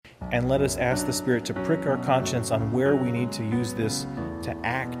and let us ask the Spirit to prick our conscience on where we need to use this to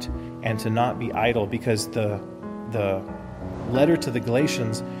act and to not be idle, because the letter to the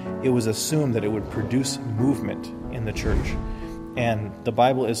Galatians, it was assumed that it would produce movement in the church. And the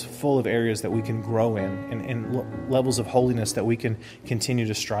Bible is full of areas that we can grow in levels of holiness that we can continue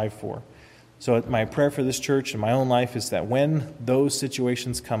to strive for. So my prayer for this church and my own life is that when those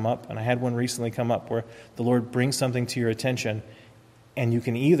situations come up, and I had one recently come up where the Lord brings something to your attention and you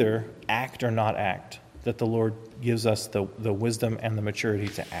can either act or not act, that the Lord gives us the wisdom and the maturity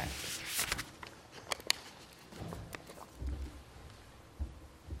to act.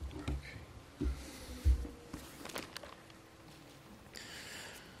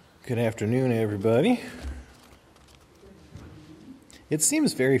 Good afternoon, everybody. It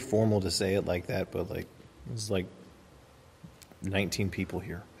seems very formal to say it like that, but there's 19 people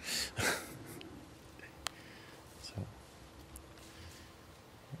here. So,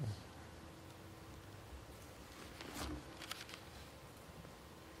 I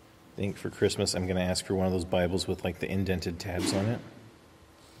think for Christmas I'm going to ask for one of those Bibles with the indented tabs on it.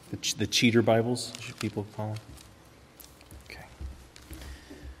 The cheater Bibles, should people call them.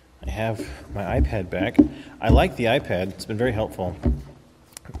 I have my iPad back. I like the iPad. It's been very helpful.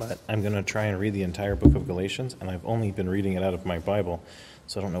 But I'm going to try and read the entire book of Galatians, and I've only been reading it out of my Bible,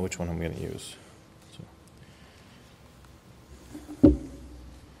 so I don't know which one I'm going to use. So,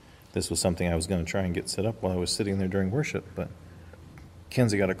 this was something I was going to try and get set up while I was sitting there during worship, but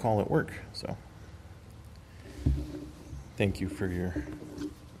Kenzie got a call at work, so thank you for your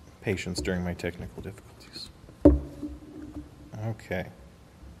patience during my technical difficulties. Okay.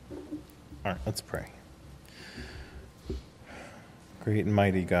 All right, let's pray. Great and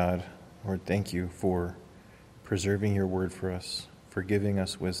mighty God, Lord, thank you for preserving your word for us, for giving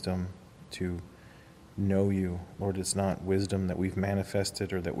us wisdom to know you. Lord, it's not wisdom that we've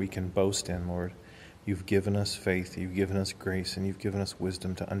manifested or that we can boast in, Lord. You've given us faith, you've given us grace, and you've given us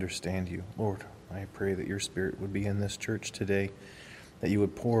wisdom to understand you. Lord, I pray that your Spirit would be in this church today, that you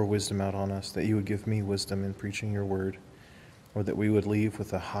would pour wisdom out on us, that you would give me wisdom in preaching your word, or that we would leave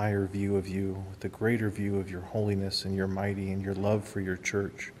with a higher view of you, with a greater view of your holiness and your mighty and your love for your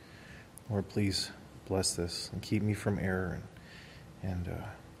church. Lord, please bless this and keep me from error. And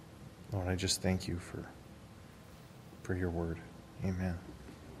Lord, I just thank you for your word. Amen.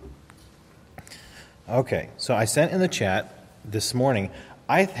 Okay, so I sent in the chat this morning.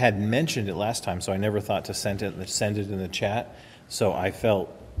 I had mentioned it last time, so I never thought to send it in the chat. So I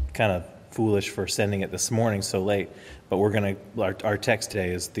felt kind of foolish for sending it this morning so late. But our text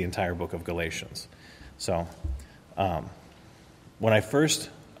today is the entire book of Galatians. So when I first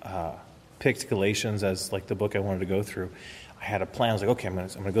picked Galatians as the book I wanted to go through, I had a plan. I was like, okay, I'm going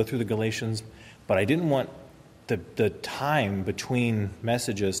to go through the Galatians, but I didn't want the time between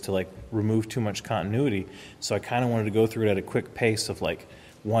messages to remove too much continuity. So I kind of wanted to go through it at a quick pace of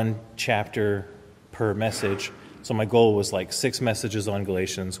one chapter per message. So my goal was 6 messages on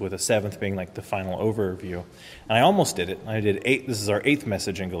Galatians, with a 7th being the final overview. And I almost did it. I did 8. This is our 8th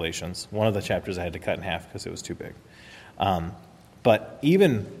message in Galatians. One of the chapters I had to cut in half because it was too big. But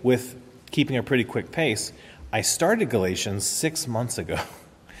even with keeping a pretty quick pace, I started Galatians 6 months ago.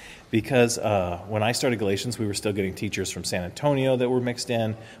 Because when I started Galatians, we were still getting teachers from San Antonio that were mixed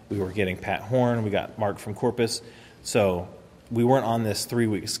in. We were getting Pat Horn. We got Mark from Corpus. So we weren't on this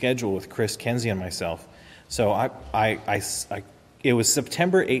 3-week schedule with Chris, Kenzie, and myself. So it was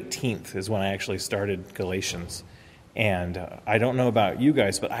September 18th is when I actually started Galatians. And I don't know about you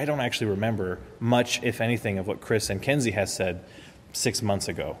guys, but I don't actually remember much, if anything, of what Chris and Kenzie has said 6 months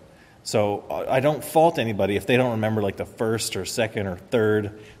ago. So I don't fault anybody if they don't remember the first or second or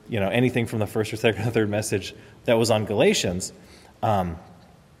third, anything from the first or second or third message that was on Galatians,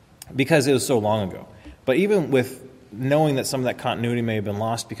 because it was so long ago. But even with knowing that some of that continuity may have been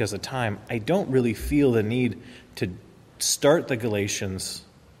lost because of time, I don't really feel the need to start the Galatians,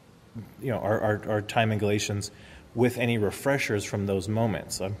 our time in Galatians, with any refreshers from those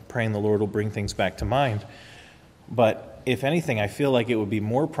moments. I'm praying the Lord will bring things back to mind. But if anything, I feel like it would be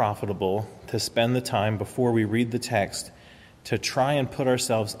more profitable to spend the time before we read the text to try and put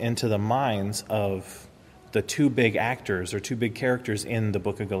ourselves into the minds of the 2 big actors or 2 big characters in the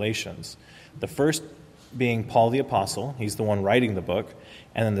book of Galatians. The first being Paul the Apostle. He's the one writing the book.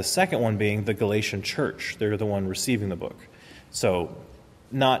 And then the second one being the Galatian church. They're the one receiving the book. So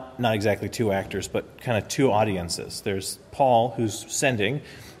not exactly 2 actors, but kind of 2 audiences. There's Paul, who's sending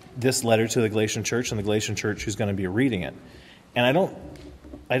this letter to the Galatian church, and the Galatian church who's going to be reading it. And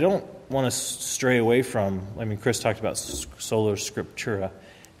I don't want to stray away from, Chris talked about sola scriptura.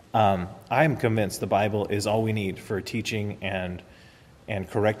 I'm convinced the Bible is all we need for teaching and and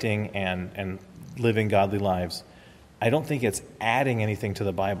correcting and living godly lives, I don't think it's adding anything to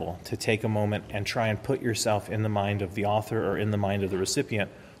the Bible to take a moment and try and put yourself in the mind of the author or in the mind of the recipient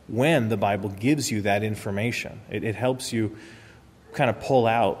when the Bible gives you that information. It helps you kind of pull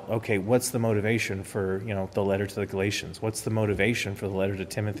out, okay, what's the motivation for, the letter to the Galatians? What's the motivation for the letter to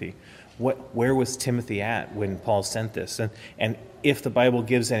Timothy? Where was Timothy at when Paul sent this? And if the Bible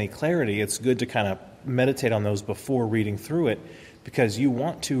gives any clarity, it's good to kind of meditate on those before reading through it, because you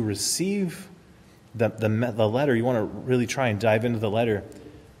want to receive the letter. You want to really try and dive into the letter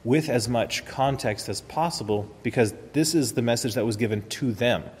with as much context as possible, because this is the message that was given to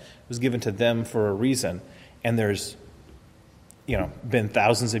them. It was given to them for a reason, and there's been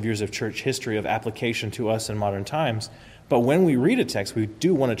thousands of years of church history of application to us in modern times. But when we read a text, we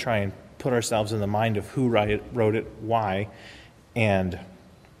do want to try and put ourselves in the mind of who wrote it, why, and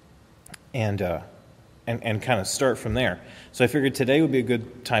kind of start from there. So I figured today would be a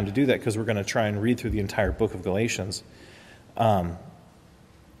good time to do that, because we're going to try and read through the entire book of Galatians. But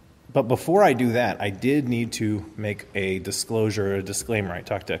before I do that, I did need to make a disclosure, a disclaimer. I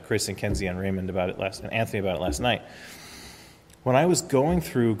talked to Chris and Kenzie and Raymond about it and Anthony about it last night. When I was going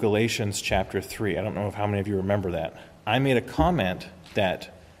through Galatians chapter 3, I don't know if how many of you remember that, I made a comment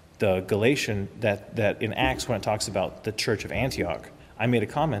that the Galatian, that in Acts when it talks about the church of Antioch, I made a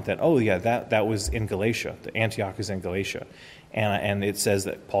comment that, that was in Galatia. The Antioch is in Galatia. And it says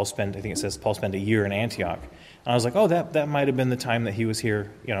that Paul spent a year in Antioch. And I was like, that might have been the time that he was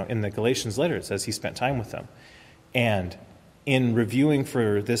here, in the Galatians letter. It says he spent time with them. And in reviewing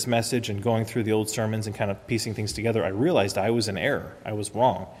for this message and going through the old sermons and kind of piecing things together, I realized I was in error. I was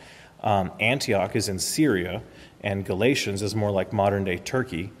wrong. Antioch is in Syria, and Galatians is more like modern-day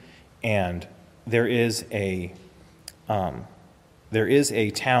Turkey. And there is a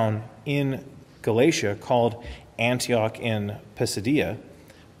town in Galatia called Antioch in Pisidia,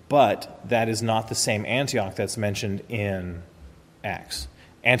 but that is not the same Antioch that's mentioned in Acts.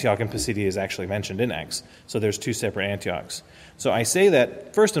 Antioch in Pisidia is actually mentioned in Acts, so there's two separate Antiochs. So I say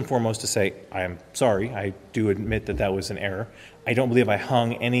that first and foremost to say I am sorry. I do admit that was an error. I don't believe I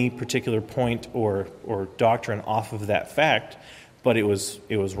hung any particular point or doctrine off of that fact, but it was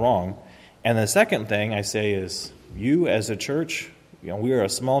wrong. And the second thing I say is, you as a church, we are a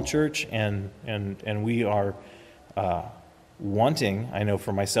small church, and we are wanting. I know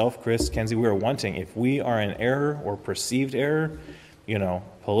for myself, Chris, Kenzie, we are wanting. If we are in error or perceived error,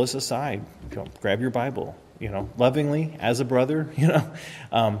 pull us aside, grab your Bible, lovingly as a brother,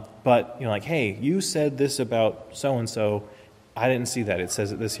 but like, hey, you said this about so-and-so. I didn't see that. It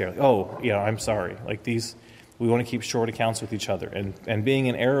says it this here. I'm sorry. Like these, we want to keep short accounts with each other. And being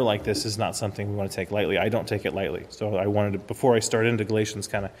in error like this is not something we want to take lightly. I don't take it lightly. So I wanted to, before I start into Galatians,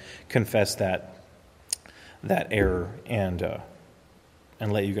 kind of confess that error and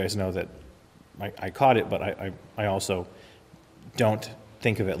let you guys know that I caught it, but I also don't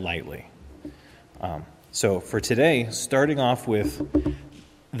think of it lightly. So for today, starting off with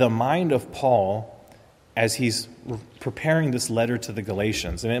the mind of Paul as he's preparing this letter to the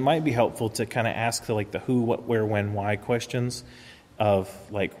Galatians, and it might be helpful to kind of ask the who, what, where, when, why questions of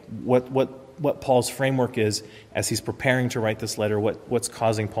what Paul's framework is as he's preparing to write this letter, what's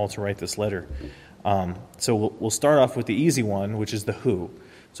causing Paul to write this letter. So we'll start off with the easy one, which is the who.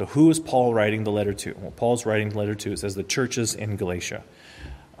 So who is Paul writing the letter to? Well, Paul's writing the letter to, it says, the churches in Galatia.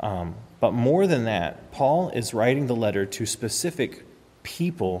 But more than that, Paul is writing the letter to specific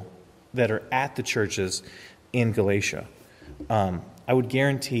people that are at the churches in Galatia. I would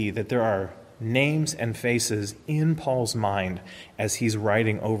guarantee that there are names and faces in Paul's mind as he's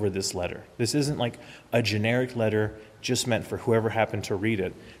writing over this letter. This isn't like a generic letter just meant for whoever happened to read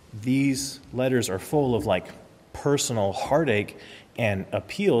it. These letters are full of personal heartache and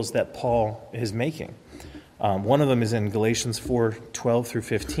appeals that Paul is making. One of them is in Galatians 4:12 through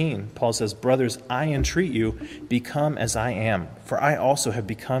 15. Paul says, "Brothers, I entreat you, become as I am, for I also have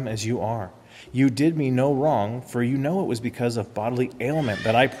become as you are. You did me no wrong, for you know it was because of bodily ailment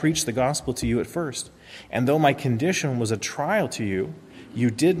that I preached the gospel to you at first. And though my condition was a trial to you,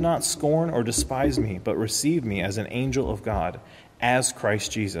 you did not scorn or despise me, but received me as an angel of God, as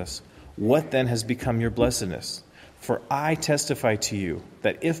Christ Jesus. What then has become your blessedness? For I testify to you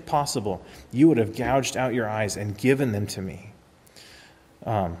that if possible, you would have gouged out your eyes and given them to me."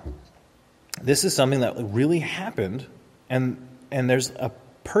 This is something that really happened, and there's a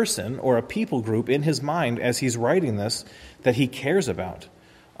person or a people group in his mind as he's writing this that he cares about.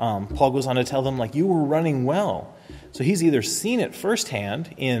 Paul goes on to tell them, like, you were running well. So he's either seen it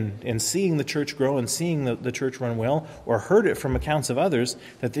firsthand in seeing the church grow and seeing the church run well, or heard it from accounts of others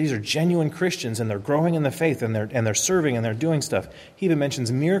that these are genuine Christians and they're growing in the faith and they're serving and they're doing stuff. He even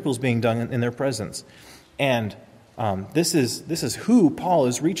mentions miracles being done in their presence. And this is who Paul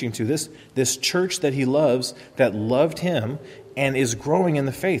is reaching to, this church that he loves, that loved him and is growing in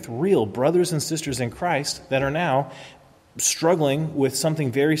the faith, real brothers and sisters in Christ that are now struggling with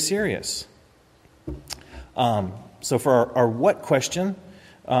something very serious. So for our what question,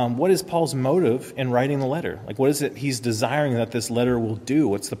 what is Paul's motive in writing the letter? Like, what is it he's desiring that this letter will do?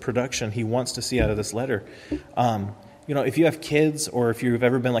 What's the production he wants to see out of this letter? If you have kids or if you've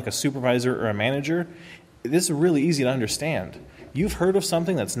ever been like a supervisor or a manager, this is really easy to understand. You've heard of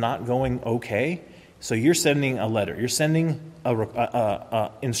something that's not going okay, so you're sending a letter. You're sending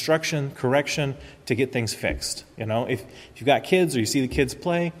a instruction, correction to get things fixed. If you've got kids or you see the kids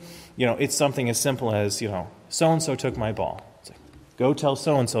play, it's something as simple as, so-and-so took my ball. It's like, go tell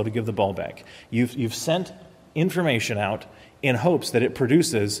so-and-so to give the ball back. You've sent information out in hopes that it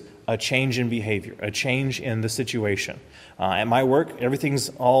produces a change in behavior, a change in the situation. At my work, everything's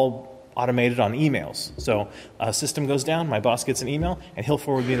all automated on emails. So a system goes down, my boss gets an email, and he'll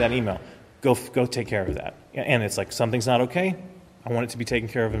forward me that email. Go take care of that. And it's like, something's not okay. I want it to be taken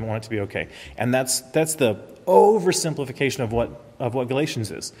care of and want it to be okay. And that's the oversimplification of what Galatians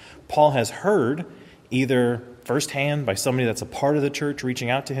is. Paul has heard either firsthand by somebody that's a part of the church reaching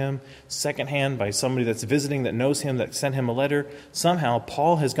out to him, secondhand by somebody that's visiting that knows him that sent him a letter. Somehow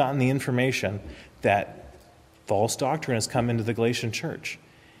Paul has gotten the information that false doctrine has come into the Galatian church.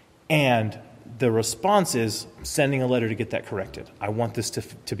 And the response is sending a letter to get that corrected. I want this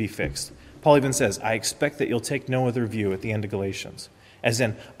to be fixed. Paul even says, I expect that you'll take no other view at the end of Galatians. As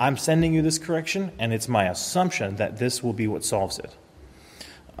in, I'm sending you this correction, and it's my assumption that this will be what solves it.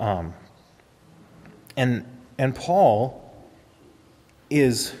 And Paul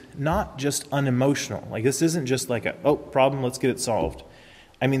is not just unemotional. Like, this isn't just like problem, let's get it solved.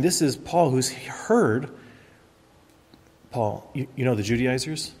 I mean, this is Paul who's heard. Paul, you know the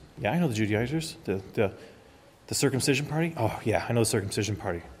Judaizers? Yeah, I know the Judaizers. The circumcision party? Oh, yeah, I know the circumcision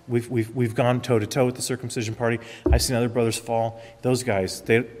party. We've gone toe-to-toe with the circumcision party. I've seen other brothers fall. Those guys,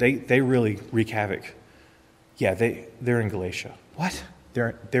 they really wreak havoc. Yeah, they're in Galatia. What?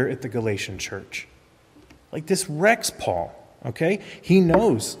 They're at the Galatian church. Like, this wrecks Paul, okay? He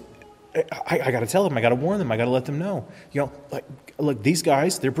knows. I got to tell them. I got to warn them. I got to let them know. Look, these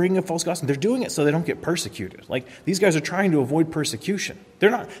guys, they're bringing a false gospel. They're doing it so they don't get persecuted. Like, these guys are trying to avoid persecution.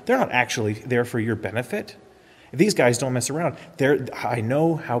 They're not actually there for your benefit. These guys don't mess around. I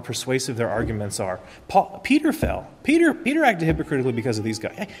know how persuasive their arguments are. Peter fell. Peter acted hypocritically because of these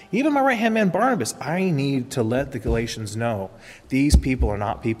guys. Even my right-hand man Barnabas, I need to let the Galatians know these people are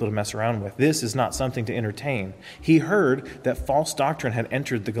not people to mess around with. This is not something to entertain. He heard that false doctrine had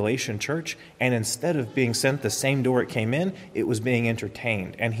entered the Galatian church, and instead of being sent the same door it came in, it was being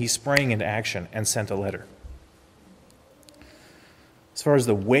entertained. And he sprang into action and sent a letter. As far as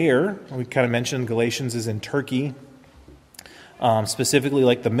the where, we kind of mentioned Galatians is in Turkey, specifically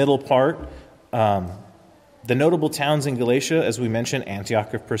like the middle part. The notable towns in Galatia, as we mentioned,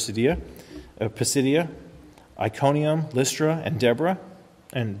 Antioch of Pisidia, Iconium, Lystra, and Deborah,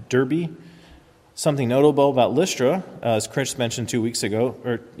 and Derbe. Something notable about Lystra, as Chris mentioned 2 weeks ago,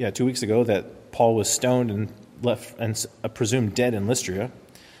 that Paul was stoned and left and presumed dead in Lystra.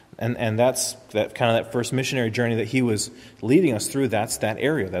 And that's that kind of that first missionary journey that he was leading us through. That's that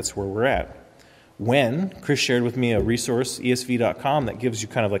area. That's where we're at. When Chris shared with me a resource, esv.com, that gives you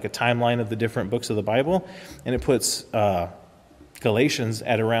kind of like a timeline of the different books of the Bible, and it puts Galatians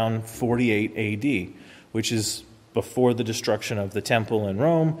at around 48 A.D., which is before the destruction of the temple in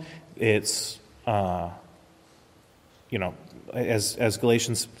Rome. It's as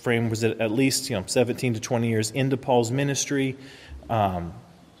Galatians frame was at least 17 to 20 years into Paul's ministry.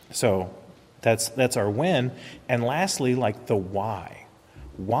 So that's our when. And lastly, like the why.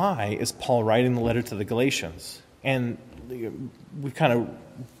 Why is Paul writing the letter to the Galatians? And we've kind of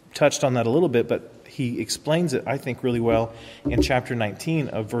touched on that a little bit, but he explains it, I think, really well in chapter 19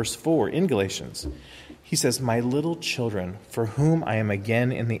 of verse 4 in Galatians. He says, "My little children, for whom I am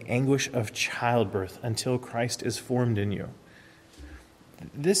again in the anguish of childbirth until Christ is formed in you."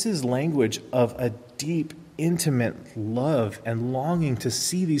 This is language of a deep, intimate love and longing to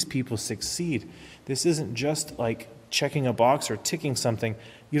see these people succeed. This isn't just like checking a box or ticking something.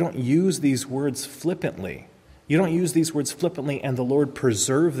 You don't use these words flippantly. You don't use these words flippantly, and the Lord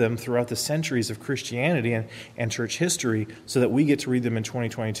preserved them throughout the centuries of Christianity and church history so that we get to read them in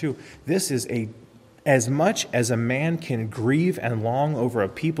 2022. This is As much as a man can grieve and long over a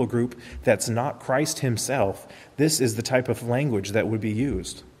people group that's not Christ himself, this is the type of language that would be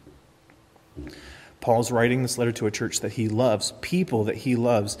used. Paul's writing this letter to a church that he loves, people that he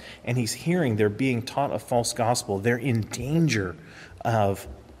loves, and he's hearing they're being taught a false gospel. They're in danger of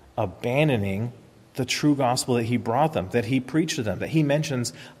abandoning the true gospel that he brought them, that he preached to them, that he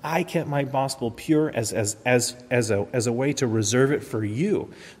mentions, I kept my gospel pure as a way to reserve it for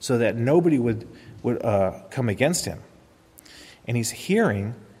you, so that nobody would come against him. And he's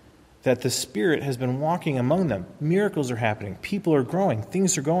hearing that the Spirit has been walking among them. Miracles are happening. People are growing.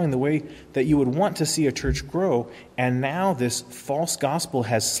 Things are going the way that you would want to see a church grow. And now this false gospel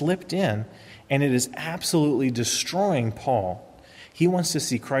has slipped in, and it is absolutely destroying Paul. He wants to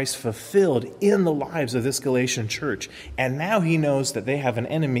see Christ fulfilled in the lives of this Galatian church. And now he knows that they have an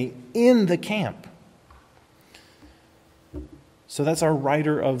enemy in the camp. So that's our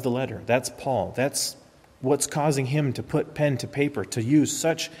writer of the letter. That's Paul. That's what's causing him to put pen to paper, to use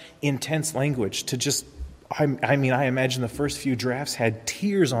such intense language, to just, I imagine the first few drafts had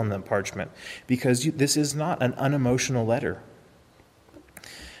tears on the parchment, because this is not an unemotional letter.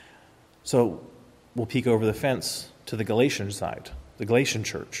 So we'll peek over the fence to the Galatian side, the Galatian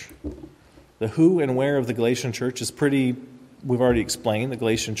church. The who and where of the Galatian church is pretty, we've already explained. The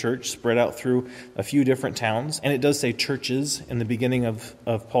Galatian church spread out through a few different towns, and it does say churches in the beginning of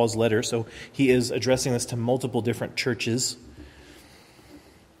Paul's letter, so he is addressing this to multiple different churches.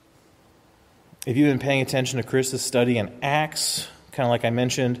 If you've been paying attention to Chris's study in Acts, kind of like I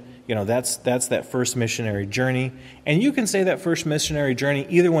mentioned, that's that first missionary journey. And you can say that first missionary journey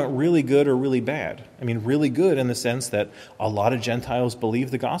either went really good or really bad. Really good in the sense that a lot of Gentiles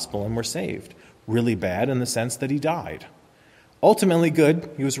believed the gospel and were saved. Really bad in the sense that he died. Ultimately good,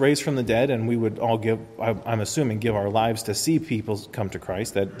 he was raised from the dead, and we would all give our lives to see people come to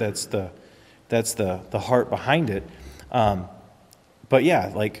Christ. That's the heart behind it. But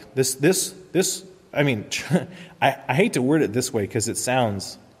yeah, like this. I hate to word it this way because it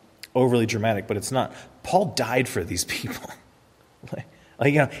sounds overly dramatic, but it's not. Paul died for these people.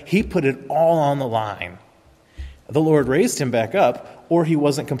 He put it all on the line. The Lord raised him back up, or he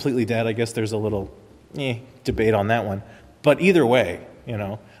wasn't completely dead. I guess there's a little debate on that one. But either way,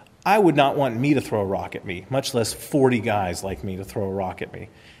 I would not want me to throw a rock at me, much less 40 guys like me to throw a rock at me,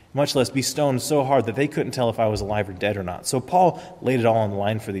 much less be stoned so hard that they couldn't tell if I was alive or dead or not. So Paul laid it all on the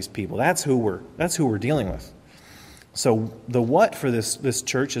line for these people. That's who we're dealing with. So the what for this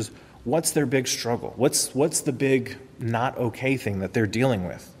church is, what's their big struggle? What's the big not okay thing that they're dealing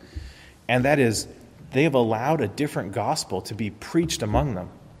with? And that is, they have allowed a different gospel to be preached among them.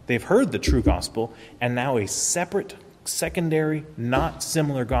 They've heard the true gospel, and now a separate, secondary, not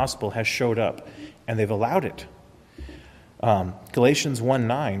similar gospel has showed up, and they've allowed it. Galatians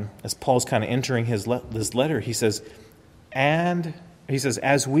 1:9, as Paul's kind of entering this letter, he says,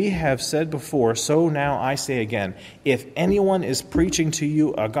 as we have said before, so now I say again, if anyone is preaching to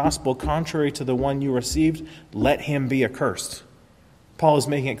you a gospel contrary to the one you received, let him be accursed. Paul is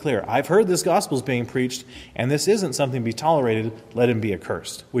making it clear, I've heard this gospel is being preached, and this isn't something to be tolerated, let him be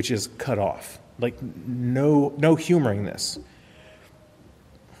accursed, which is cut off. Like, no humoring this.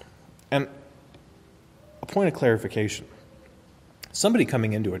 And a point of clarification. Somebody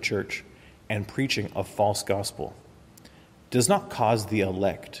coming into a church and preaching a false gospel does not cause the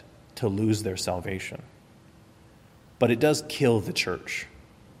elect to lose their salvation, but it does kill the church.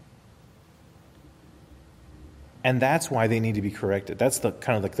 And that's why they need to be corrected. That's the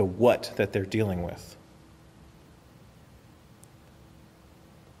kind of like the what that they're dealing with.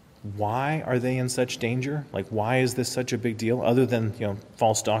 Why are they in such danger? Like, why is this such a big deal? Other than,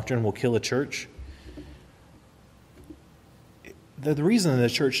 false doctrine will kill a church. The reason the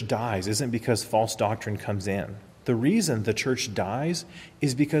church dies isn't because false doctrine comes in. The reason the church dies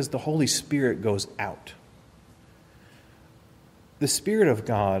is because the Holy Spirit goes out. The Spirit of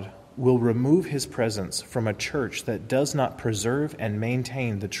God will remove his presence from a church that does not preserve and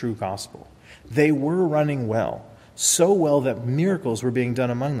maintain the true gospel. They were running well, so well that miracles were being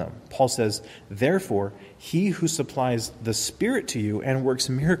done among them. Paul says, therefore, he who supplies the Spirit to you and works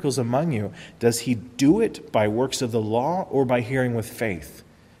miracles among you, does he do it by works of the law or by hearing with faith?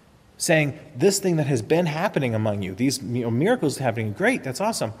 Saying, this thing that has been happening among you, these miracles happening, great, that's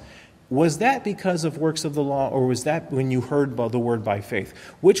awesome. Was that because of works of the law, or was that when you heard the word by faith?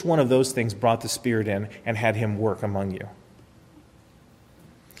 Which one of those things brought the Spirit in and had him work among you?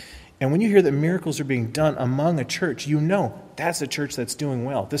 And when you hear that miracles are being done among a church, you know that's a church that's doing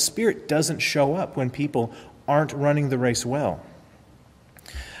well. The Spirit doesn't show up when people aren't running the race well.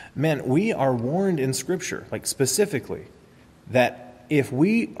 Men, we are warned in Scripture, like specifically, that if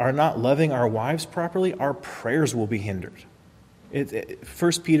we are not loving our wives properly, our prayers will be hindered.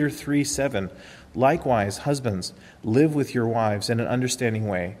 1 Peter 3:7, likewise, husbands, live with your wives in an understanding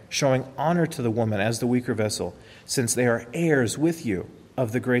way, showing honor to the woman as the weaker vessel, since they are heirs with you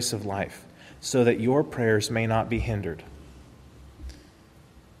of the grace of life, so that your prayers may not be hindered.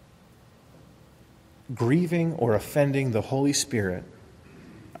 Grieving or offending the Holy Spirit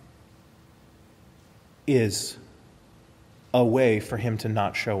is a way for him to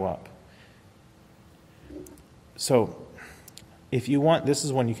not show up. So, if you want, this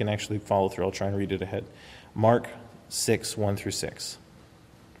is one you can actually follow through. I'll try and read it ahead. Mark 6, 1 through 6.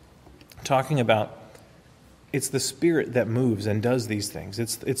 Talking about, it's the Spirit that moves and does these things.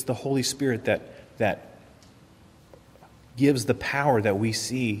 It's the Holy Spirit that gives the power that we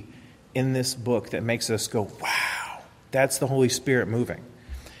see in this book that makes us go, wow, that's the Holy Spirit moving.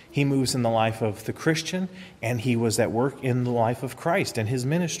 He moves in the life of the Christian, and he was at work in the life of Christ and his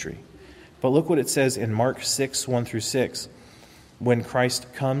ministry. But look what it says in Mark 6, 1 through 6, when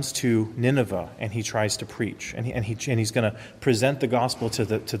Christ comes to Nineveh and he tries to preach, and he's going to present the gospel to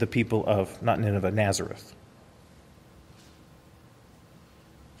the people of, not Nineveh, Nazareth.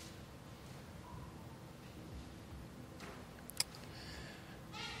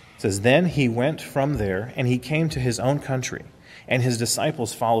 It says, then he went from there, and he came to his own country, and his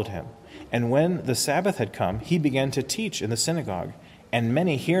disciples followed him. And when the Sabbath had come, he began to teach in the synagogue. And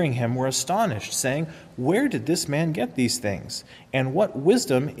many hearing him were astonished, saying, where did this man get these things? And what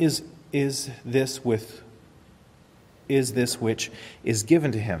wisdom is this which is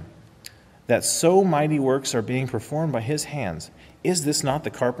given to him, that so mighty works are being performed by his hands? Is this not the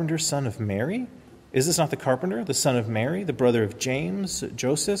carpenter's son of Mary? Is this not the carpenter, the son of Mary, the brother of James,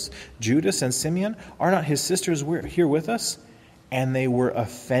 Joseph, Judas, and Simeon? Are not his sisters here with us? And they were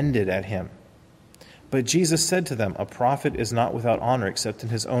offended at him. But Jesus said to them, a prophet is not without honor except in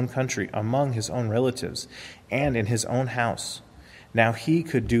his own country, among his own relatives, and in his own house. Now he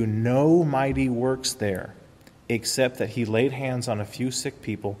could do no mighty works there, except that he laid hands on a few sick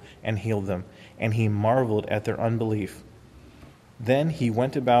people and healed them, and he marveled at their unbelief. Then he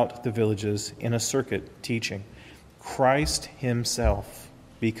went about the villages in a circuit, teaching. Christ himself,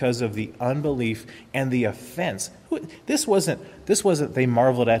 because of the unbelief and the offense. This wasn't they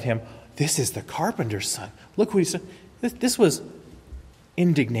marveled at him. This is the carpenter's son. Look what he said. This was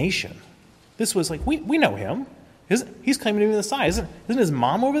indignation. This was like, we know him. He's claiming to be the Messiah. Isn't his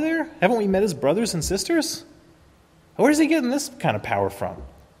mom over there? Haven't we met his brothers and sisters? Where's he getting this kind of power from?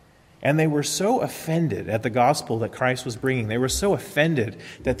 And they were so offended at the gospel that Christ was bringing. They were so offended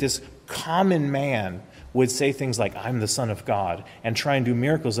that this common man would say things like, I'm the Son of God, and try and do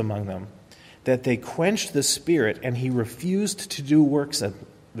miracles among them, that they quenched the Spirit, and he refused to do works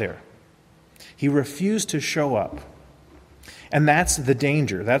there. He refused to show up. And that's the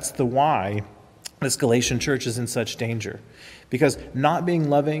danger. That's the why this Galatian church is in such danger. Because not being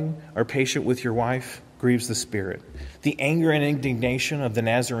loving or patient with your wife grieves the Spirit. The anger and indignation of the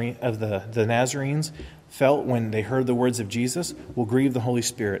Nazarenes felt when they heard the words of Jesus will grieve the Holy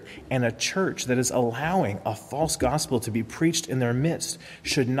Spirit. And a church that is allowing a false gospel to be preached in their midst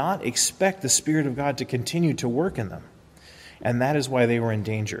should not expect the Spirit of God to continue to work in them. And that is why they were in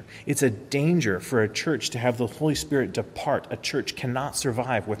danger. It's a danger for a church to have the Holy Spirit depart. A church cannot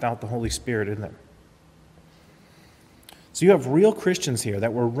survive without the Holy Spirit in them. So you have real Christians here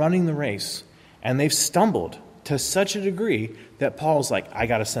that were running the race, and they've stumbled to such a degree that Paul's like, I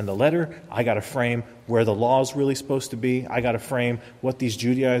got to send a letter. I got to frame where the law is really supposed to be. I got to frame what these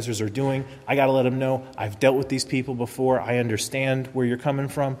Judaizers are doing. I got to let them know I've dealt with these people before. I understand where you're coming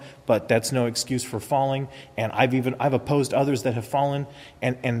from, but that's no excuse for falling. And I've opposed others that have fallen.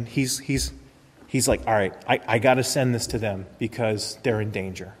 And he's like, all right, I got to send this to them because they're in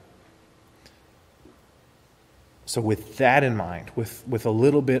danger. So with that in mind, with a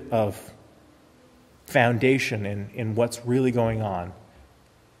little bit of foundation in what's really going on,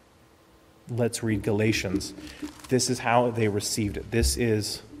 let's read Galatians. This is how they received it. This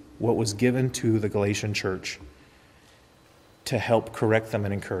is what was given to the Galatian church to help correct them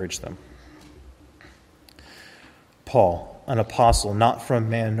and encourage them. Paul, an apostle, not from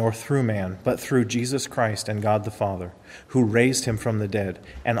man nor through man, but through Jesus Christ and God the Father, who raised him from the dead,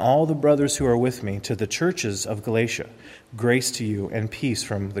 and all the brothers who are with me, to the churches of Galatia, grace to you and peace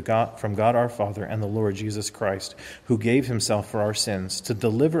from God our Father and the Lord Jesus Christ, who gave himself for our sins to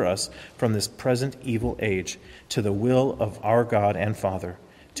deliver us from this present evil age, to the will of our God and Father,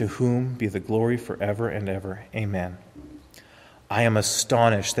 to whom be the glory forever and ever. Amen. I am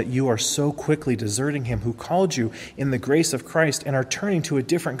astonished that you are so quickly deserting him who called you in the grace of Christ and are turning to a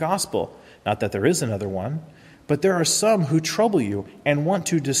different gospel. Not that there is another one, But there are some who trouble you and want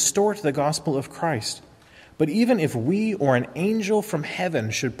to distort the gospel of Christ. But even if we or an angel from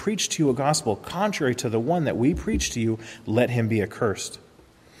heaven should preach to you a gospel contrary to the one that we preach to you, let him be accursed.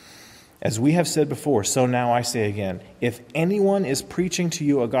 As we have said before, so now I say again, if anyone is preaching to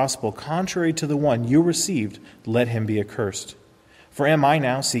you a gospel contrary to the one you received, let him be accursed. For am I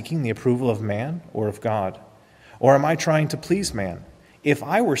now seeking the approval of man or of God? Or am I trying to please man? If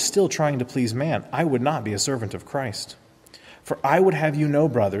I were still trying to please man, I would not be a servant of Christ. For I would have you know,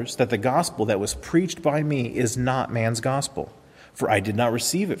 brothers, that the gospel that was preached by me is not man's gospel. For I did not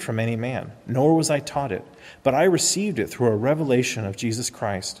receive it from any man, nor was I taught it, but I received it through a revelation of Jesus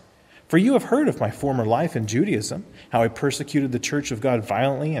Christ. For you have heard of my former life in Judaism, how I persecuted the church of God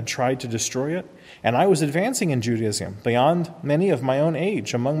violently and tried to destroy it. And I was advancing in Judaism beyond many of my own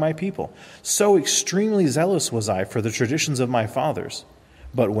age among my people. So extremely zealous was I for the traditions of my fathers.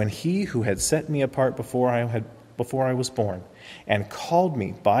 But when he who had set me apart before I was born, and called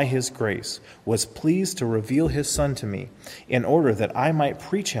me by his grace, was pleased to reveal his Son to me, in order that I might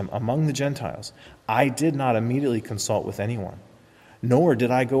preach him among the Gentiles, I did not immediately consult with anyone. Nor did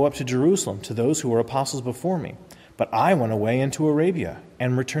I go up to Jerusalem to those who were apostles before me, but I went away into Arabia,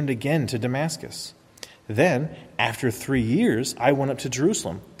 and returned again to Damascus. Then, after 3 years, I went up to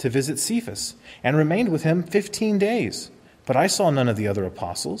Jerusalem to visit Cephas, and remained with him 15 days. But I saw none of the other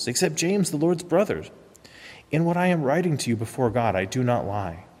apostles, except James, the Lord's brother. In what I am writing to you before God, I do not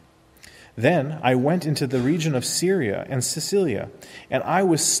lie. Then I went into the region of Syria and Cilicia, and I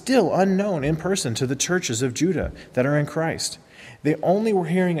was still unknown in person to the churches of Judah that are in Christ. They only were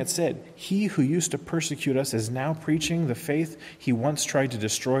hearing it said, he who used to persecute us is now preaching the faith he once tried to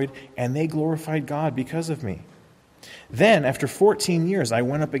destroy, and they glorified God because of me. Then, after 14 years, I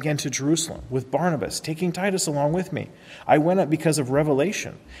went up again to Jerusalem with Barnabas, taking Titus along with me. I went up because of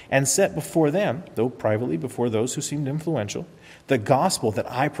revelation, and set before them, though privately before those who seemed influential, the gospel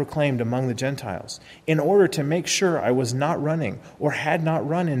that I proclaimed among the Gentiles, in order to make sure I was not running or had not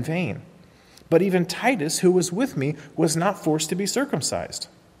run in vain. But even Titus, who was with me, was not forced to be circumcised,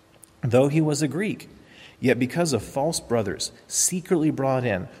 though he was a Greek. Yet because of false brothers, secretly brought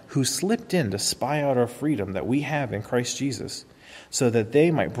in, who slipped in to spy out our freedom that we have in Christ Jesus, so that they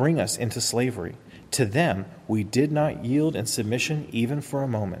might bring us into slavery, to them we did not yield in submission even for a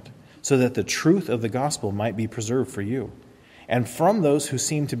moment, so that the truth of the gospel might be preserved for you. And from those who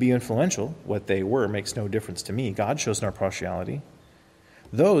seemed to be influential, what they were makes no difference to me. God shows no partiality.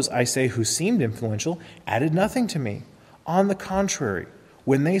 Those, I say, who seemed influential added nothing to me. On the contrary,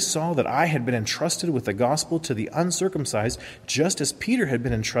 when they saw that I had been entrusted with the gospel to the uncircumcised, just as Peter had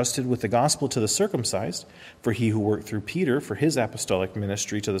been entrusted with the gospel to the circumcised, for he who worked through Peter for his apostolic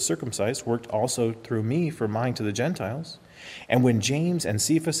ministry to the circumcised worked also through me for mine to the Gentiles. And when James and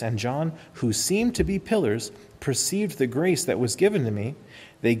Cephas and John, who seemed to be pillars, perceived the grace that was given to me,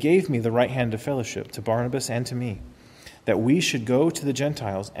 they gave me the right hand of fellowship to Barnabas and to me, that we should go to the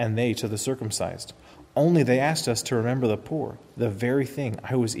Gentiles and they to the circumcised. Only they asked us to remember the poor, the very thing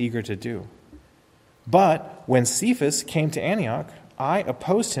I was eager to do. But when Cephas came to Antioch, I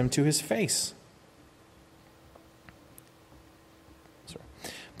opposed him to his face.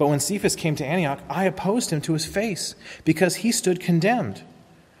 But when Cephas came to Antioch, I opposed him to his face, because he stood condemned.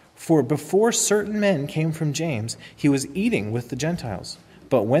 For before certain men came from James, he was eating with the Gentiles.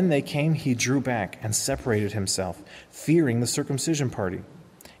 But when they came, he drew back and separated himself, fearing the circumcision party.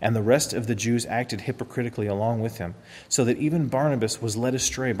 And the rest of the Jews acted hypocritically along with him, so that even Barnabas was led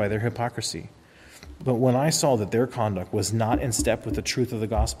astray by their hypocrisy. But when I saw that their conduct was not in step with the truth of the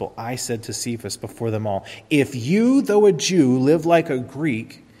gospel, I said to Cephas before them all, if you, though a Jew, live like a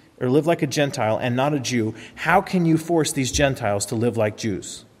Greek, or live like a Gentile and not a Jew, how can you force these Gentiles to live like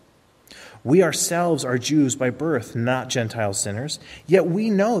Jews? We ourselves are Jews by birth, not Gentile sinners, yet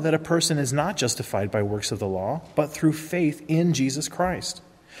we know that a person is not justified by works of the law, but through faith in Jesus Christ.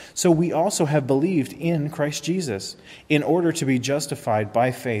 So we also have believed in Christ Jesus, in order to be justified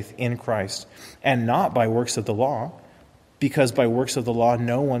by faith in Christ, and not by works of the law, because by works of the law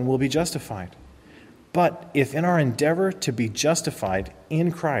no one will be justified. But if in our endeavor to be justified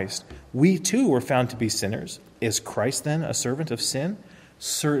in Christ, we too were found to be sinners, is Christ then a servant of sin?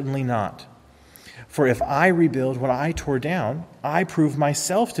 Certainly not. For if I rebuild what I tore down, I prove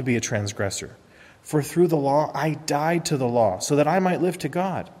myself to be a transgressor. For through the law I died to the law, so that I might live to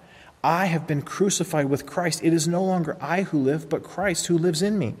God. I have been crucified with Christ. It is no longer I who live, but Christ who lives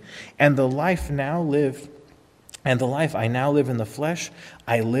in me. And the life I now live in the flesh,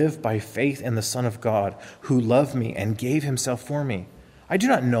 I live by faith in the Son of God, who loved me and gave himself for me. I do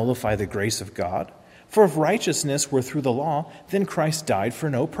not nullify the grace of God. For if righteousness were through the law, then Christ died for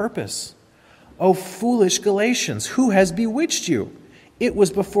no purpose. O foolish Galatians, who has bewitched you? It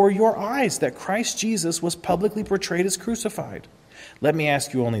was before your eyes that Christ Jesus was publicly portrayed as crucified. Let me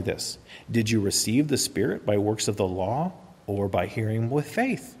ask you only this. Did you receive the Spirit by works of the law or by hearing with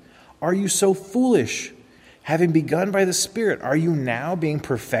faith? Are you so foolish? Having begun by the Spirit, are you now being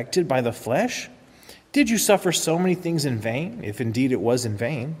perfected by the flesh? Did you suffer so many things in vain, if indeed it was in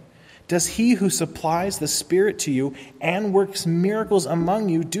vain? Does he who supplies the Spirit to you and works miracles among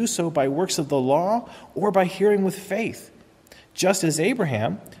you do so by works of the law or by hearing with faith? Just as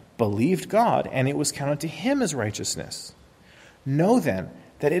Abraham believed God, and it was counted to him as righteousness. Know then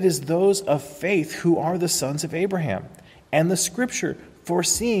that it is those of faith who are the sons of Abraham. And the Scripture,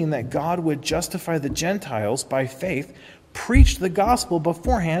 foreseeing that God would justify the Gentiles by faith, preached the gospel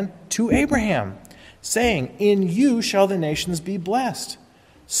beforehand to Abraham, saying, in you shall the nations be blessed.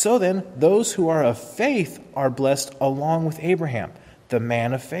 So then, those who are of faith are blessed along with Abraham, the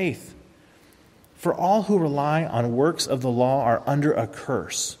man of faith. For all who rely on works of the law are under a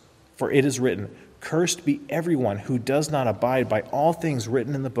curse. For it is written, cursed be everyone who does not abide by all things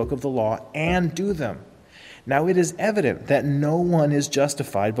written in the book of the law and do them. Now it is evident that no one is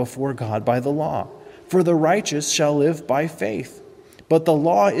justified before God by the law, for the righteous shall live by faith. But the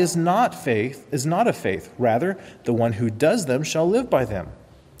law is not of faith. Rather, the one who does them shall live by them.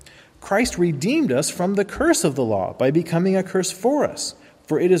 Christ redeemed us from the curse of the law by becoming a curse for us.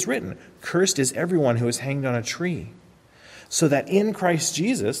 For it is written, cursed is everyone who is hanged on a tree. So that in Christ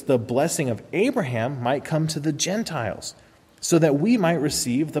Jesus, the blessing of Abraham might come to the Gentiles, so that we might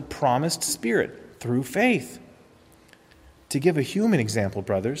receive the promised Spirit through faith. To give a human example,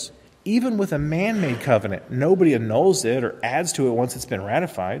 brothers, even with a man-made covenant, nobody annuls it or adds to it once it's been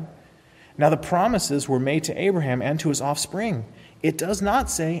ratified. Now the promises were made to Abraham and to his offspring. It does not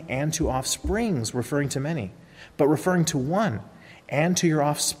say, and to offsprings, referring to many, but referring to one, and to your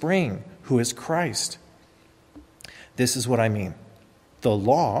offspring, who is Christ. This is what I mean. The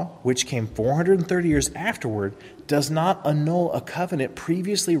law, which came 430 years afterward, does not annul a covenant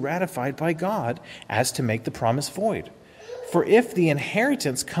previously ratified by God as to make the promise void. For if the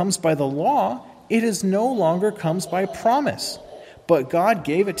inheritance comes by the law, it is no longer comes by promise. But God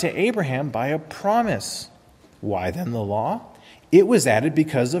gave it to Abraham by a promise. Why then the law? It was added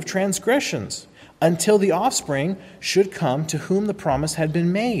because of transgressions, until the offspring should come to whom the promise had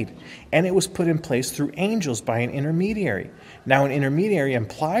been made. And it was put in place through angels by an intermediary. Now an intermediary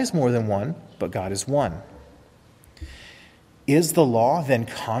implies more than one, but God is one. Is the law then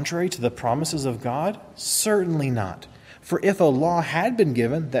contrary to the promises of God? Certainly not. For if a law had been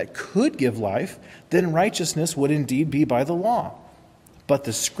given that could give life, then righteousness would indeed be by the law. But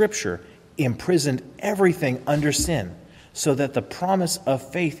the Scripture imprisoned everything under sin, so that the promise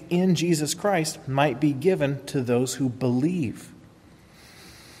of faith in Jesus Christ might be given to those who believe.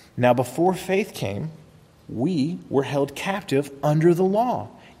 Now before faith came, we were held captive under the law,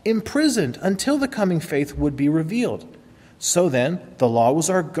 imprisoned until the coming faith would be revealed. So then, the law was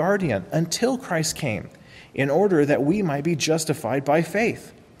our guardian until Christ came, in order that we might be justified by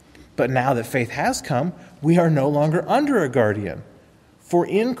faith. But now that faith has come, we are no longer under a guardian. For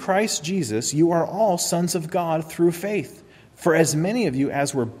in Christ Jesus you are all sons of God through faith. For as many of you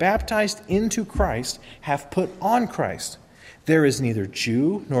as were baptized into Christ have put on Christ. There is neither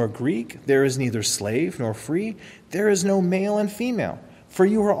Jew nor Greek, there is neither slave nor free, there is no male and female, for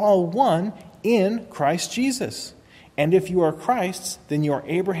you are all one in Christ Jesus. And if you are Christ's, then you are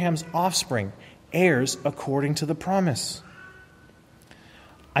Abraham's offspring, heirs according to the promise.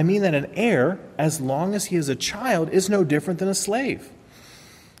 I mean that an heir, as long as he is a child, is no different than a slave,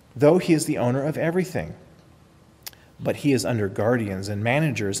 though he is the owner of everything. But he is under guardians and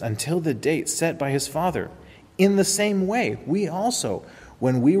managers until the date set by his father. In the same way, we also,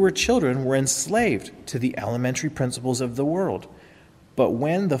 when we were children, were enslaved to the elementary principles of the world. But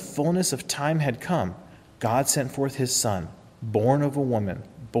when the fullness of time had come, God sent forth his Son, born of a woman,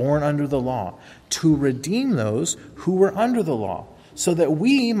 born under the law, to redeem those who were under the law, so that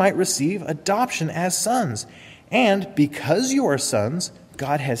we might receive adoption as sons. And because you are sons,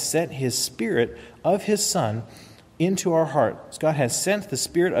 God has sent his Spirit of his Son into our hearts. God has sent the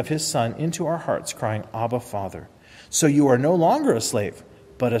Spirit of his Son into our hearts, crying, Abba, Father. So you are no longer a slave,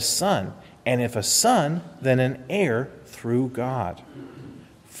 but a son. And if a son, then an heir through God.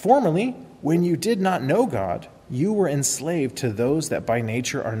 Formerly, when you did not know God, you were enslaved to those that by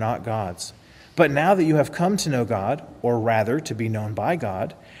nature are not God's. But now that you have come to know God, or rather to be known by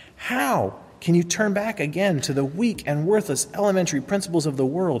God, how can you turn back again to the weak and worthless elementary principles of the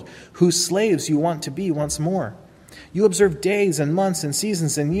world, whose slaves you want to be once more? You observe days and months and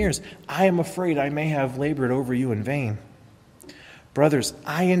seasons and years. I am afraid I may have labored over you in vain. Brothers,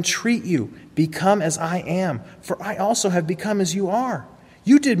 I entreat you, become as I am, for I also have become as you are.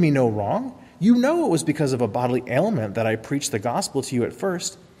 You did me no wrong. You know it was because of a bodily ailment that I preached the gospel to you at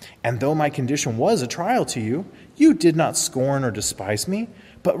first. And though my condition was a trial to you, you did not scorn or despise me,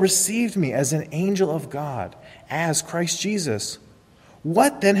 but received me as an angel of God, as Christ Jesus.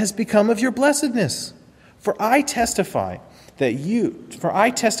 What then has become of your blessedness? For I testify to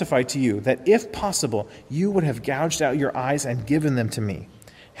you that if possible, you would have gouged out your eyes and given them to me.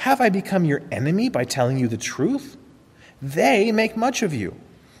 Have I become your enemy by telling you the truth? They make much of you,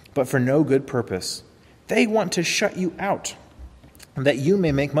 but for no good purpose. They want to shut you out, that you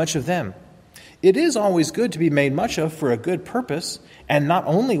may make much of them. It is always good to be made much of for a good purpose, and not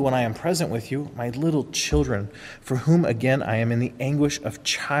only when I am present with you, my little children, for whom again I am in the anguish of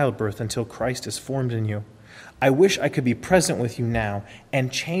childbirth until Christ is formed in you. I wish I could be present with you now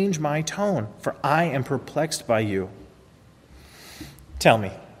and change my tone, for I am perplexed by you. Tell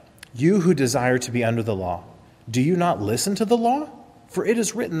me, you who desire to be under the law, do you not listen to the law? For it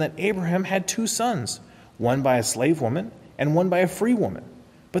is written that Abraham had 2 sons, one by a slave woman and one by a free woman.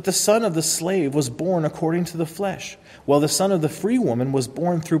 But the son of the slave was born according to the flesh, while the son of the free woman was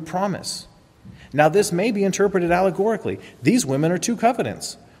born through promise. Now this may be interpreted allegorically. These women are 2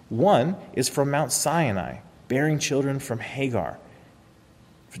 covenants. One is from Mount Sinai, bearing children from Hagar,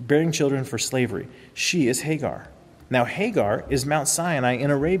 bearing children for slavery. She is Hagar. Now Hagar is Mount Sinai in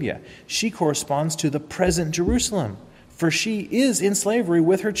Arabia. She corresponds to the present Jerusalem, for she is in slavery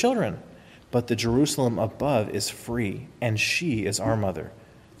with her children. But the Jerusalem above is free, and she is our mother.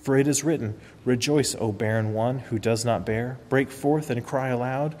 For it is written, Rejoice, O barren one who does not bear. Break forth and cry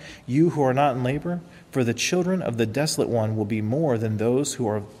aloud, you who are not in labor. For the children of the desolate one will be more than those who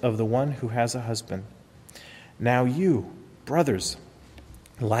are of the one who has a husband. Now you, brothers,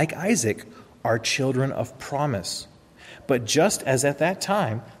 like Isaac, are children of promise. But just as at that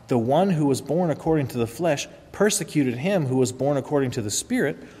time, the one who was born according to the flesh persecuted him who was born according to the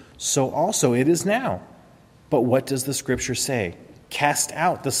Spirit, so also it is now. But what does the Scripture say? Cast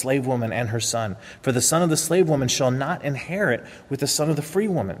out the slave woman and her son, for the son of the slave woman shall not inherit with the son of the free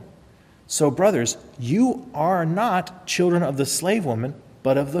woman. So, brothers, you are not children of the slave woman,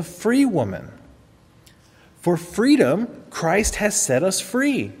 but of the free woman. For freedom, Christ has set us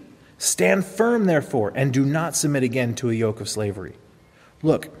free. Stand firm, therefore, and do not submit again to a yoke of slavery.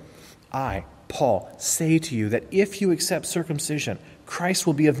 Look, I, Paul, say to you that if you accept circumcision, Christ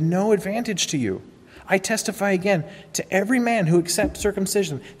will be of no advantage to you. I testify again to every man who accepts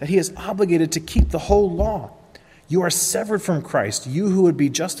circumcision that he is obligated to keep the whole law. You are severed from Christ, you who would be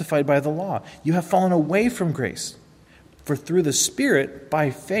justified by the law. You have fallen away from grace. For through the Spirit,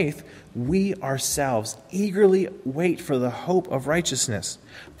 by faith, we ourselves eagerly wait for the hope of righteousness.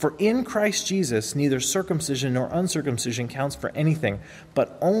 For in Christ Jesus, neither circumcision nor uncircumcision counts for anything,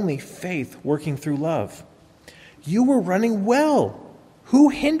 but only faith working through love. You were running well. Who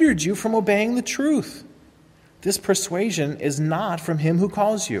hindered you from obeying the truth? This persuasion is not from him who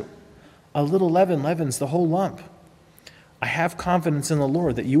calls you. A little leaven leavens the whole lump. I have confidence in the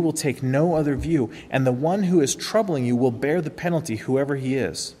Lord that you will take no other view, and the one who is troubling you will bear the penalty, whoever he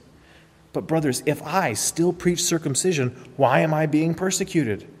is. But brothers, if I still preach circumcision, why am I being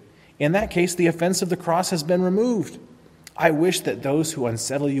persecuted? In that case, the offense of the cross has been removed. I wish that those who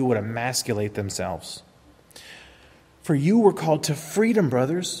unsettle you would emasculate themselves. For you were called to freedom,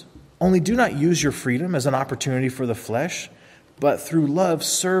 brothers. Only do not use your freedom as an opportunity for the flesh, but through love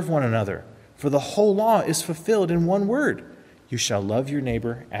serve one another. For the whole law is fulfilled in one word: you shall love your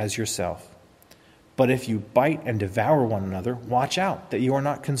neighbor as yourself. But if you bite and devour one another, watch out that you are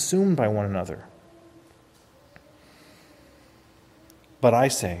not consumed by one another. But I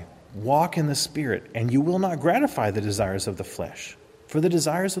say, walk in the Spirit, and you will not gratify the desires of the flesh. For the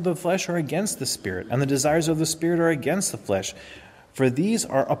desires of the flesh are against the Spirit, and the desires of the Spirit are against the flesh. For these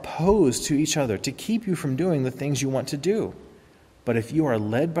are opposed to each other to keep you from doing the things you want to do. But if you are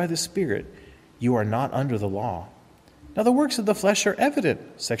led by the Spirit, you are not under the law. Now the works of the flesh are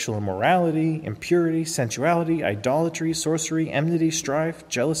evident: sexual immorality, impurity, sensuality, idolatry, sorcery, enmity, strife,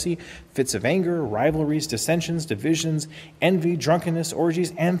 jealousy, fits of anger, rivalries, dissensions, divisions, envy, drunkenness,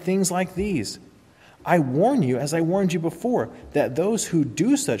 orgies, and things like these. I warn you, as I warned you before, that those who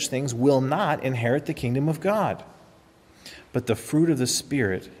do such things will not inherit the kingdom of God. But the fruit of the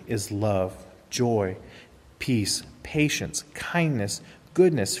Spirit is love, joy, peace, patience, kindness,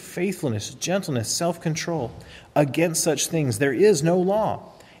 goodness, faithfulness, gentleness, self-control. Against such things there is no law.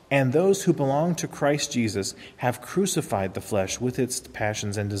 And those who belong to Christ Jesus have crucified the flesh with its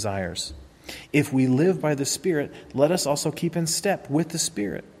passions and desires. If we live by the Spirit, let us also keep in step with the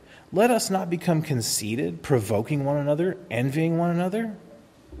Spirit. Let us not become conceited, provoking one another, envying one another.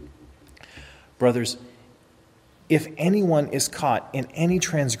 Brothers, if anyone is caught in any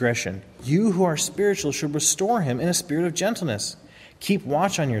transgression, you who are spiritual should restore him in a spirit of gentleness. Keep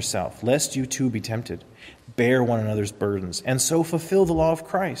watch on yourself, lest you too be tempted. Bear one another's burdens, and so fulfill the law of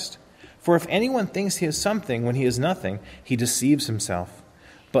Christ. For if anyone thinks he is something when he is nothing, he deceives himself.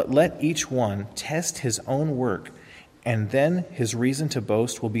 But let each one test his own work, and then his reason to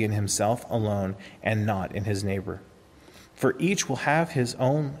boast will be in himself alone and not in his neighbor. For each will have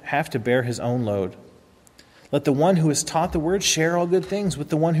to bear his own load. Let the one who is taught the word share all good things with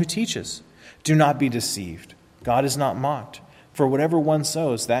the one who teaches. Do not be deceived. God is not mocked. For whatever one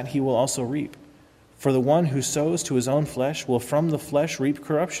sows, that he will also reap. For the one who sows to his own flesh will from the flesh reap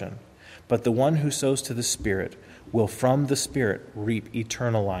corruption. But the one who sows to the Spirit will from the Spirit reap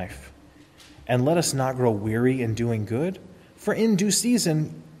eternal life. And let us not grow weary in doing good, for in due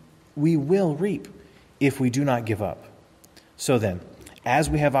season we will reap, if we do not give up. So then, as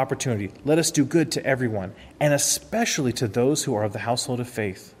we have opportunity, let us do good to everyone, and especially to those who are of the household of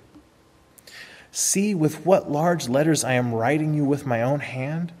faith. See with what large letters I am writing you with my own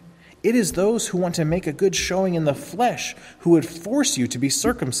hand. It is those who want to make a good showing in the flesh who would force you to be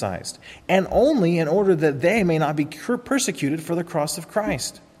circumcised, and only in order that they may not be persecuted for the cross of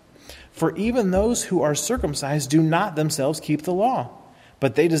Christ. For even those who are circumcised do not themselves keep the law,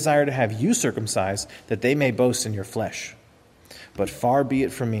 but they desire to have you circumcised, that they may boast in your flesh. But far be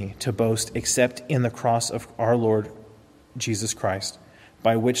it from me to boast except in the cross of our Lord Jesus Christ,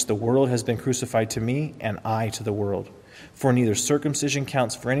 by which the world has been crucified to me and I to the world. For neither circumcision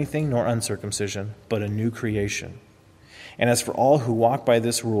counts for anything nor uncircumcision, but a new creation. And as for all who walk by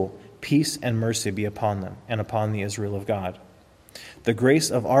this rule, peace and mercy be upon them and upon the Israel of God. The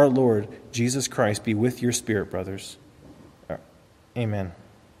grace of our Lord Jesus Christ be with your spirit, brothers. Amen.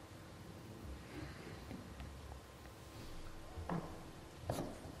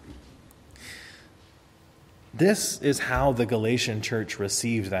 This is how the Galatian church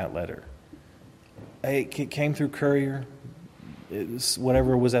received that letter. It came through courier, it was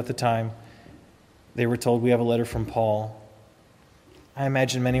whatever it was at the time. They were told, we have a letter from Paul. I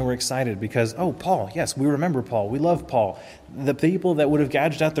imagine many were excited because, oh, Paul, yes, we remember Paul. We love Paul. The people that would have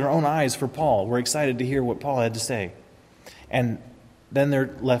gouged out their own eyes for Paul were excited to hear what Paul had to say. And then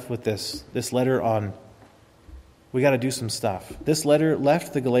they're left with this letter on, we got to do some stuff. This letter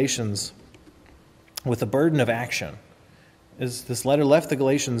left the Galatians with a burden of action. This letter left the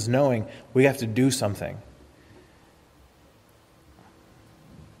Galatians knowing we have to do something.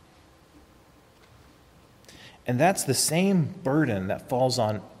 And that's the same burden that falls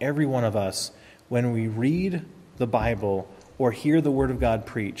on every one of us when we read the Bible or hear the Word of God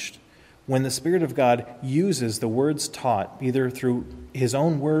preached. When the Spirit of God uses the words taught, either through His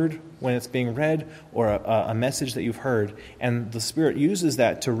own Word when it's being read or a message that you've heard, and the Spirit uses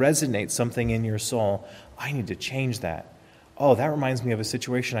that to resonate something in your soul, I need to change that. Oh, that reminds me of a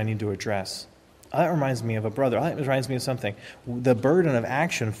situation I need to address. Oh, that reminds me of a brother. Oh, that reminds me of something. The burden of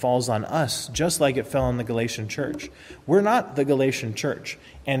action falls on us, just like it fell on the Galatian church. We're not the Galatian church.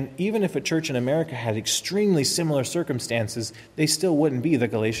 And even if a church in America had extremely similar circumstances, they still wouldn't be the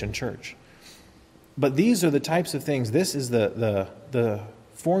Galatian church. But these are the types of things. This is the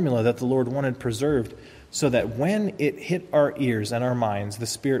formula that the Lord wanted preserved, so that when it hit our ears and our minds, the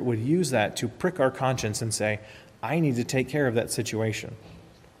Spirit would use that to prick our conscience and say, I need to take care of that situation.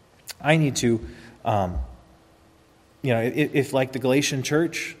 I need to, if like the Galatian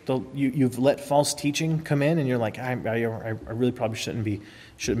church, you've let false teaching come in, and you're like, I really probably shouldn't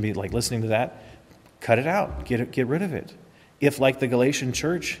be like listening to that. Cut it out. Get rid of it. If like the Galatian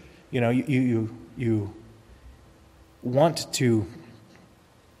church, you want to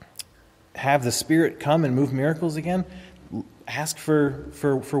have the Spirit come and move miracles again, ask for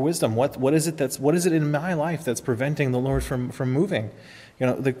wisdom. What is it in my life that's preventing the Lord from moving?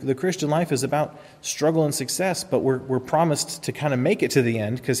 The Christian life is about struggle and success, but we're promised to kind of make it to the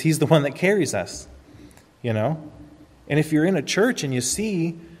end because He's the one that carries us. And if you're in a church and you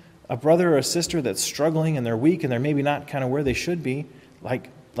see a brother or a sister that's struggling and they're weak and they're maybe not kind of where they should be,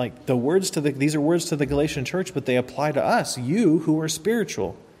 like these are words to the Galatian church, but they apply to us. You who are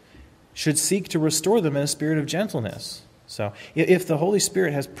spiritual should seek to restore them in a spirit of gentleness. So if the Holy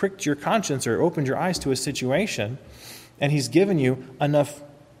Spirit has pricked your conscience or opened your eyes to a situation, and He's given you enough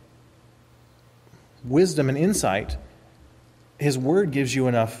wisdom and insight, His Word gives you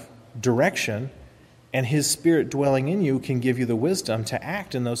enough direction, and His Spirit dwelling in you can give you the wisdom to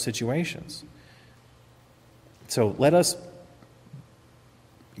act in those situations. So let us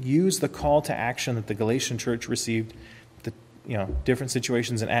use the call to action that the Galatian church received, different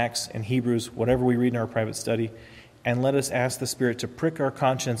situations in Acts and Hebrews, whatever we read in our private study, and let us ask the Spirit to prick our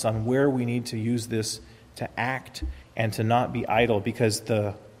conscience on where we need to use this to act and to not be idle, because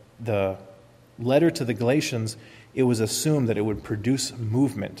the letter to the Galatians, it was assumed that it would produce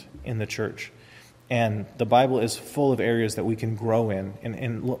movement in the church. And the Bible is full of areas that we can grow in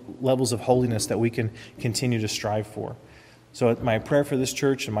and levels of holiness that we can continue to strive for. So my prayer for this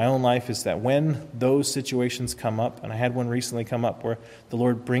church and my own life is that when those situations come up, and I had one recently come up where the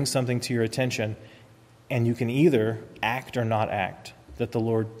Lord brings something to your attention and you can either act or not act, that the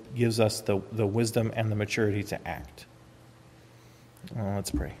Lord gives us the wisdom and the maturity to act. Well,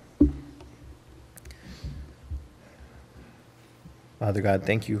 let's pray. Father God,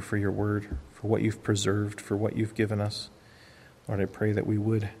 thank you for your word, for what you've preserved, for what you've given us. Lord, I pray that we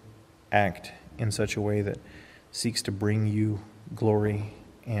would act in such a way that seeks to bring you glory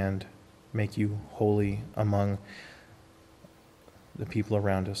and make you holy among the people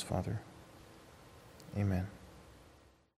around us, Father. Amen.